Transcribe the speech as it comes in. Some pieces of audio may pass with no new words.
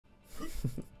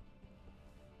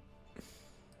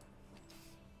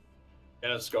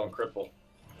And it's going cripple.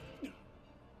 Hey,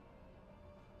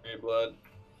 blood.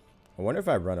 I wonder if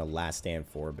I run a Last Stand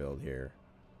 4 build here.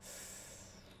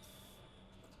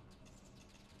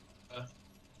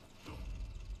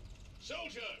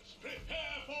 Soldiers, prepare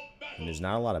for battle. And there's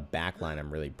not a lot of backline I'm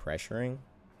really pressuring,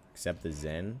 except the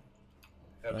Zen.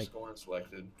 Have Like- Scorn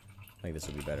selected. I think this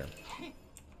will be better.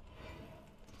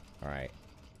 Alright,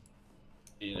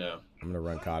 You know. I'm gonna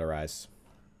run Cauterize.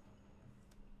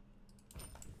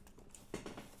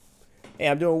 Hey,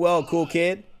 I'm doing well, cool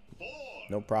kid.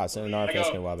 No problem. Sending an RFS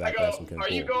in a while back. That's some are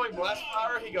you cool. going Blast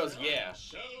Power? He goes, yeah.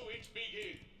 So it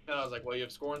begins. And I was like, well, you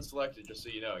have Scorn selected, just so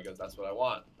you know. He goes, that's what I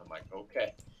want. I'm like,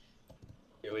 okay.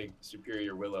 Really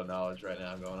superior Willow knowledge right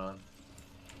now going on.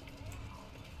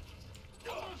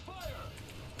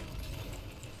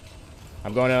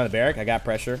 I'm going down the barrack. I got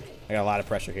pressure. I got a lot of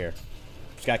pressure here.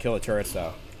 Just gotta kill the turrets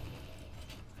though.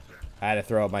 I had to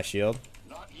throw up my shield.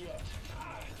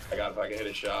 I got if I can hit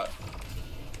a shot.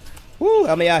 Woo!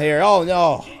 Help me out here. Oh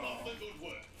no! Keep up the good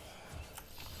work.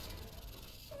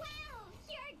 Wow,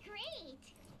 you're great.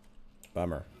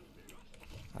 Bummer.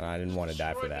 I didn't want to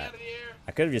die for Destroy that. down in the air.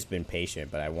 I could have just been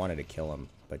patient, but I wanted to kill him.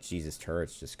 But Jesus,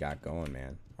 turrets just got going,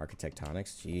 man.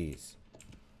 Architectonics, jeez.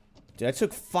 Dude, I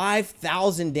took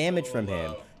 5,000 damage from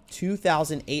him.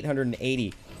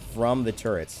 2,880 from the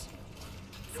turrets.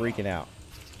 Freaking out.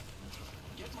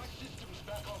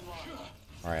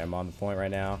 Alright, I'm on the point right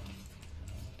now.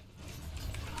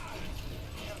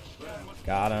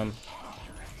 Got him.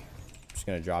 Just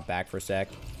gonna drop back for a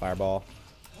sec. Fireball.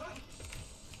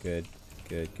 Good,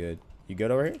 good, good. You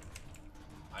good over here?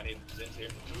 I need Zins here.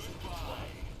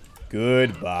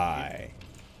 Goodbye.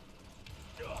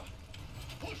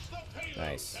 Push the payload,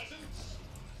 Nice. peasants.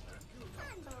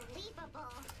 Unbelievable.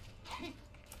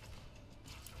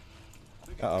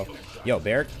 Uh-oh. Yo,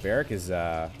 Barrack is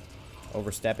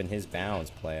overstepping his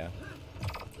bounds, playa.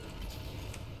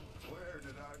 Where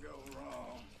did I go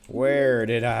wrong? Where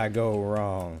did I go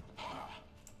wrong?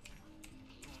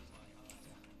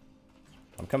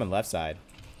 I'm coming left side.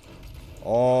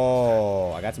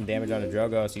 Oh, I got some damage on the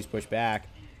Drogos. He's pushed back.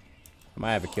 I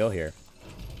might have a kill here.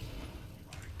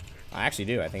 I actually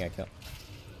do. I think I killed.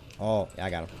 Oh, yeah, I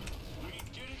got him.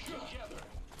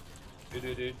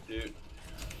 Dude.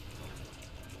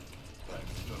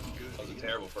 That was a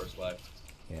terrible first life.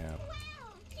 Yeah.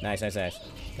 Nice.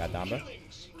 Got Damba.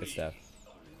 Good stuff.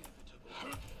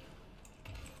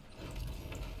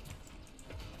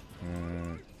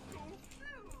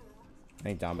 I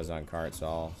think Damba's on cart, so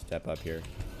I'll step up here.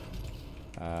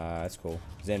 That's cool.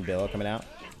 Zen Billow coming out.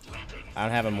 I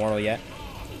don't have Immortal yet.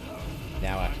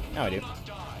 Now I do.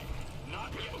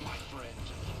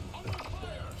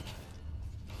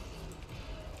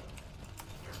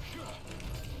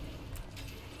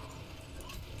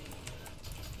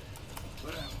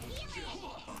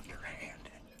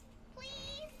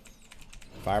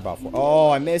 Fireball 4.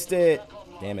 Oh, I missed it.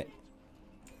 Damn it.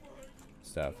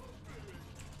 Stuff.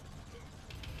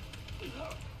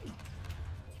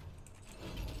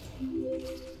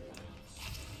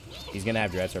 He's gonna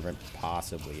have Dread Serpent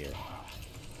possibly here.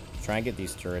 Try and get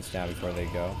these turrets down before they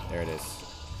go. There it is.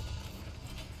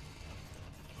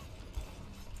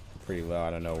 Pretty low. I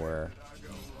don't know where.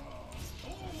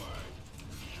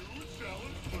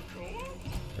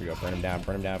 Here we go. Burn him down.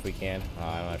 Burn him down if we can.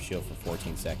 I don't have shield for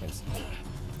 14 seconds.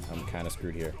 I'm kind of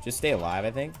screwed here. Just stay alive,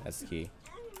 I think. That's the key.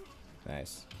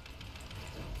 Nice.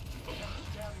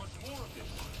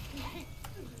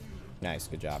 Nice.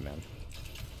 Good job, man.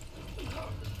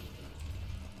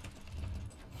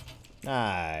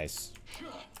 Nice.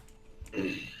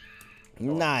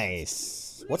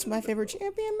 Nice. What's my favorite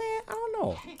champion, man? I don't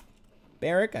know.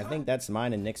 Barrack, I think that's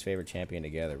mine and Nick's favorite champion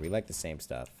together. We like the same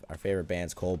stuff. Our favorite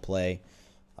band's Coldplay.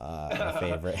 Our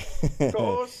favorite.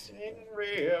 Just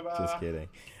kidding.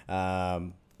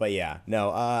 But yeah,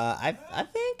 no. I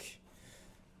think.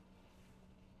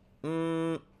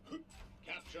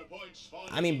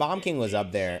 I mean, Bomb King was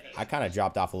up there. I kind of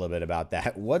dropped off a little bit about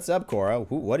that. What's up, Cora?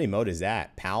 What emote is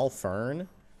that? Pal Fern?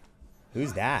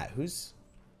 Who's that? Who's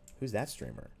that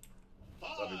streamer?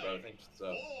 What's up, bro? I think it's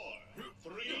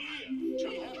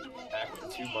back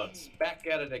with 2 months. Back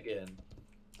at it again.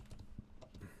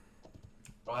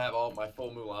 I don't have all my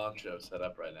full Mulan show set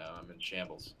up right now. I'm in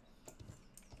shambles.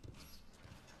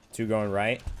 2 going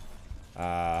right.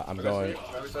 I'm going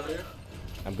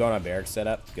on Barrack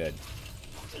setup. Good.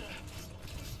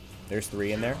 There's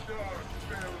 3 in there.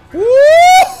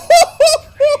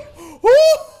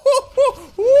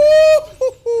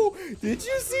 Did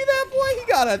you see that boy?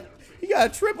 He got a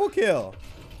triple kill.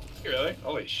 Really?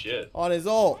 Holy shit. On his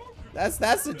ult. That's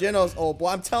the Genos ult. Boy,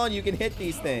 I'm telling you, you can hit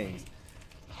these things.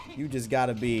 You just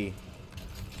gotta be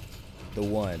the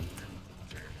one.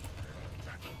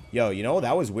 Yo, you know,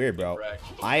 that was weird, bro.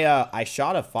 I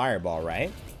shot a fireball,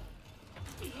 right?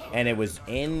 And it was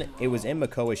in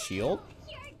Makoa's shield,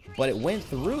 but it went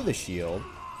through the shield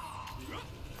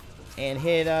and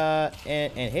hit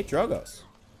and hit Drogos.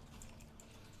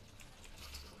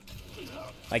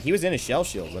 Like, he was in a shell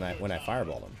shield when I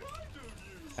fireballed him.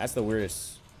 That's the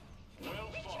weirdest.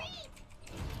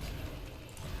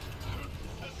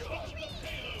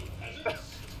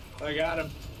 I got him.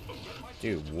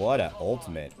 Dude, what a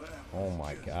ultimate. Oh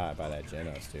my god, by that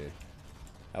Genos, dude.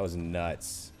 That was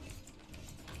nuts.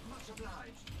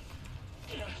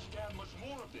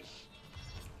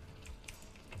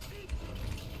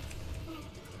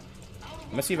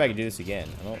 I'm gonna see if I can do this again.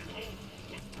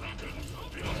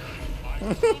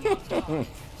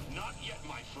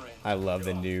 I love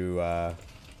the new the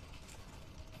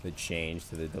change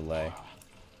to the delay.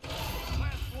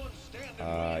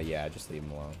 Yeah, just leave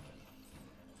him alone.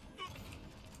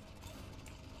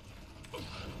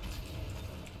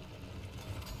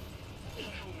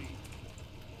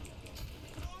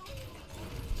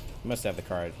 He must have the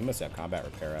card. He must have combat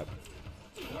repair up.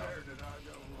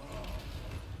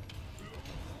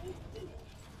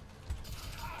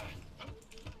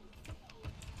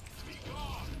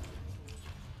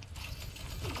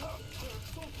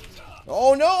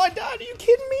 Oh no, I died. Are you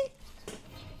kidding me?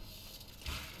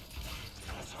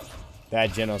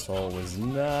 That Genos hole was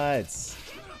nuts.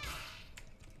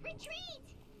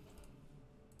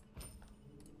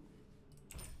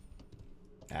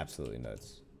 Absolutely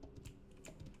nuts.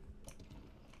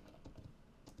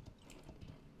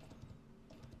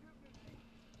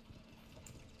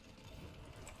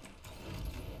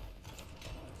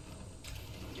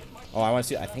 Oh, I want to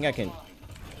see. I think I can.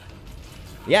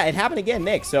 Yeah, it happened again,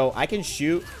 Nick. So I can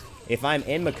shoot, if I'm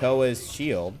in Makoa's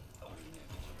shield,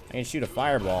 I can shoot a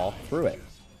fireball through it.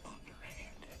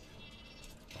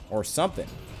 Or something.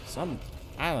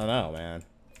 I don't know, man.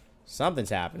 Something's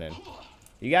happening.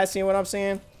 You guys seeing what I'm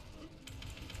saying?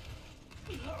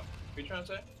 What are you trying to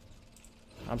say?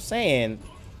 I'm saying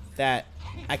that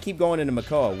I keep going into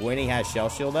Makoa when he has shell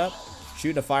shield up,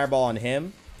 shooting a fireball on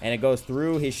him, and it goes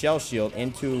through his shell shield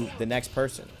into the next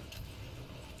person.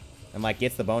 And, like,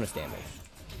 gets the bonus damage.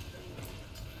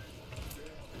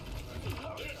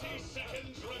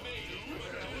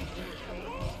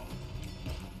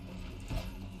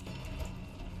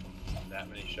 That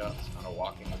many shots on a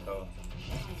walking Makoa.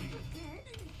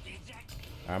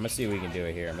 I'm gonna see if we can do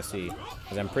it here. I'm gonna see,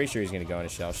 because I'm pretty sure he's gonna go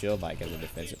into shell shield, like, as a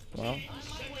defensive. Well.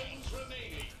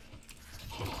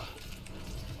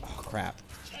 Oh, crap.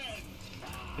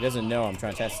 He doesn't know I'm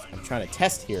trying to test. I'm trying to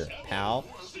test here, pal.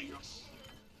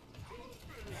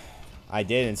 I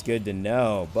did, and it's good to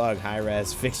know. Bug, high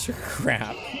res, fix your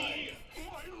crap.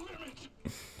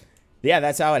 Yeah,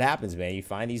 that's how it happens, man. You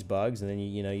find these bugs, and then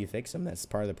you know, you fix them. That's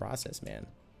part of the process, man.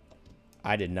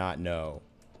 I did not know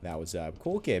that was up.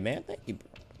 Cool kid, man. Thank you.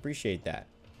 Appreciate that.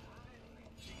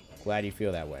 Glad you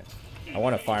feel that way. I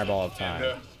want a fireball of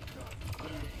time.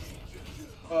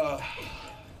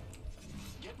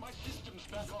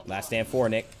 Last stand 4,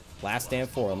 Nick. Last stand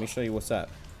 4. Let me show you what's up.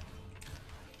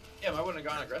 Yeah, I wouldn't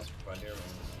have gone aggressive if I knew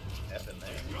F in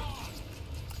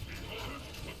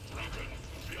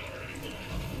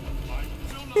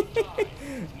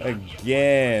there.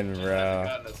 Again, bro.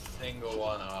 Gotten a single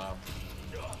one off.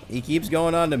 He keeps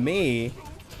going on to me.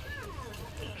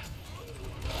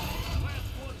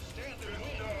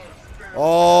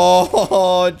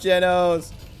 Oh,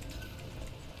 Genos.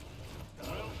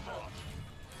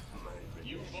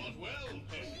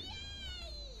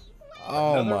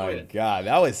 Oh my god,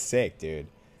 that was sick, dude.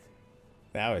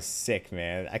 That was sick,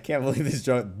 man. I can't believe this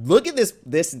drone. Look at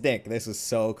this Nick. This is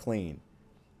so clean.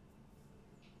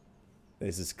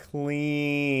 This is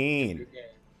clean.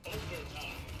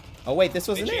 Oh wait, this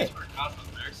wasn't it.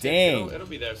 Dang. It'll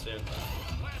be there soon.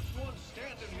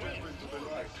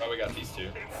 Oh, we got these two.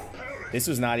 This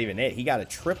was not even it. He got a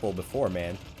triple before,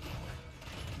 man.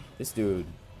 This dude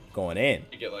going in.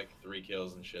 You get like 3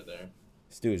 kills and shit there.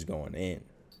 This dude's going in.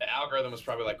 The algorithm was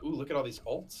probably like, ooh, look at all these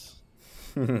ults.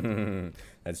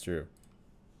 That's true.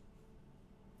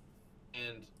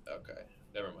 And, okay.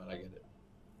 Never mind, I get it.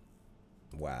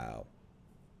 Wow.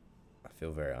 I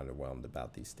feel very underwhelmed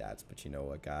about these stats, but you know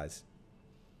what, guys?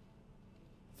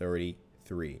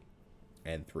 33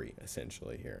 and 3,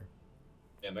 essentially, here.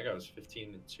 Yeah, that guy was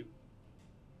 15 and 2.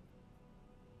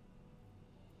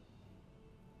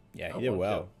 Yeah, he did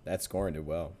well. That scoring did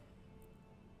well.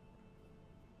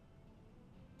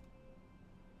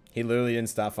 He literally didn't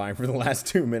stop firing for the last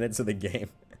 2 minutes of the game.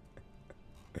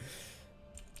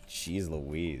 Jeez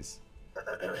Louise.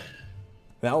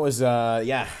 That was,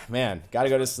 yeah, man. Gotta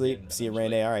go to sleep. See you,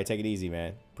 Raynday. All right, take it easy,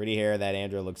 man. Pretty hair. That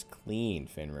Andrew looks clean,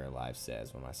 Fenrir Live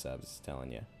says. One of my subs is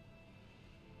telling you.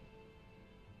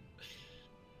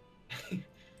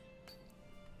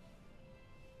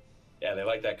 Yeah, they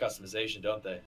like that customization, don't they?